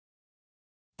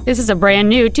This is a brand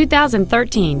new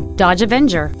 2013 Dodge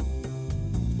Avenger.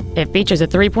 It features a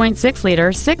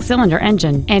 3.6-liter six-cylinder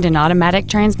engine and an automatic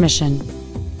transmission.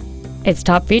 Its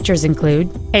top features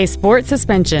include a sport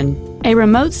suspension, a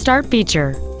remote start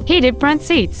feature, heated front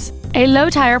seats, a low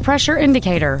tire pressure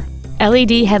indicator,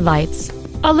 LED headlights,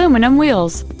 aluminum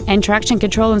wheels, and traction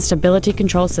control and stability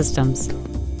control systems.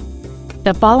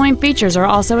 The following features are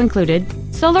also included: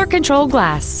 solar control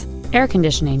glass, air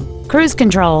conditioning, cruise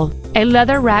control, a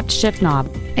leather-wrapped shift knob,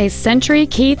 a Sentry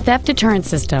key theft deterrent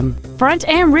system, front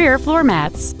and rear floor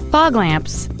mats, fog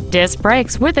lamps, disc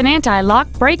brakes with an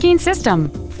anti-lock braking system,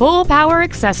 full power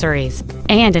accessories,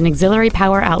 and an auxiliary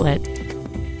power outlet.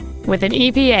 With an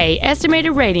EPA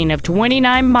estimated rating of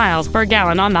 29 miles per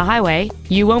gallon on the highway,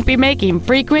 you won't be making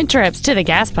frequent trips to the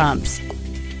gas pumps.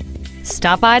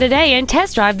 Stop by today and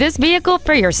test drive this vehicle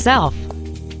for yourself.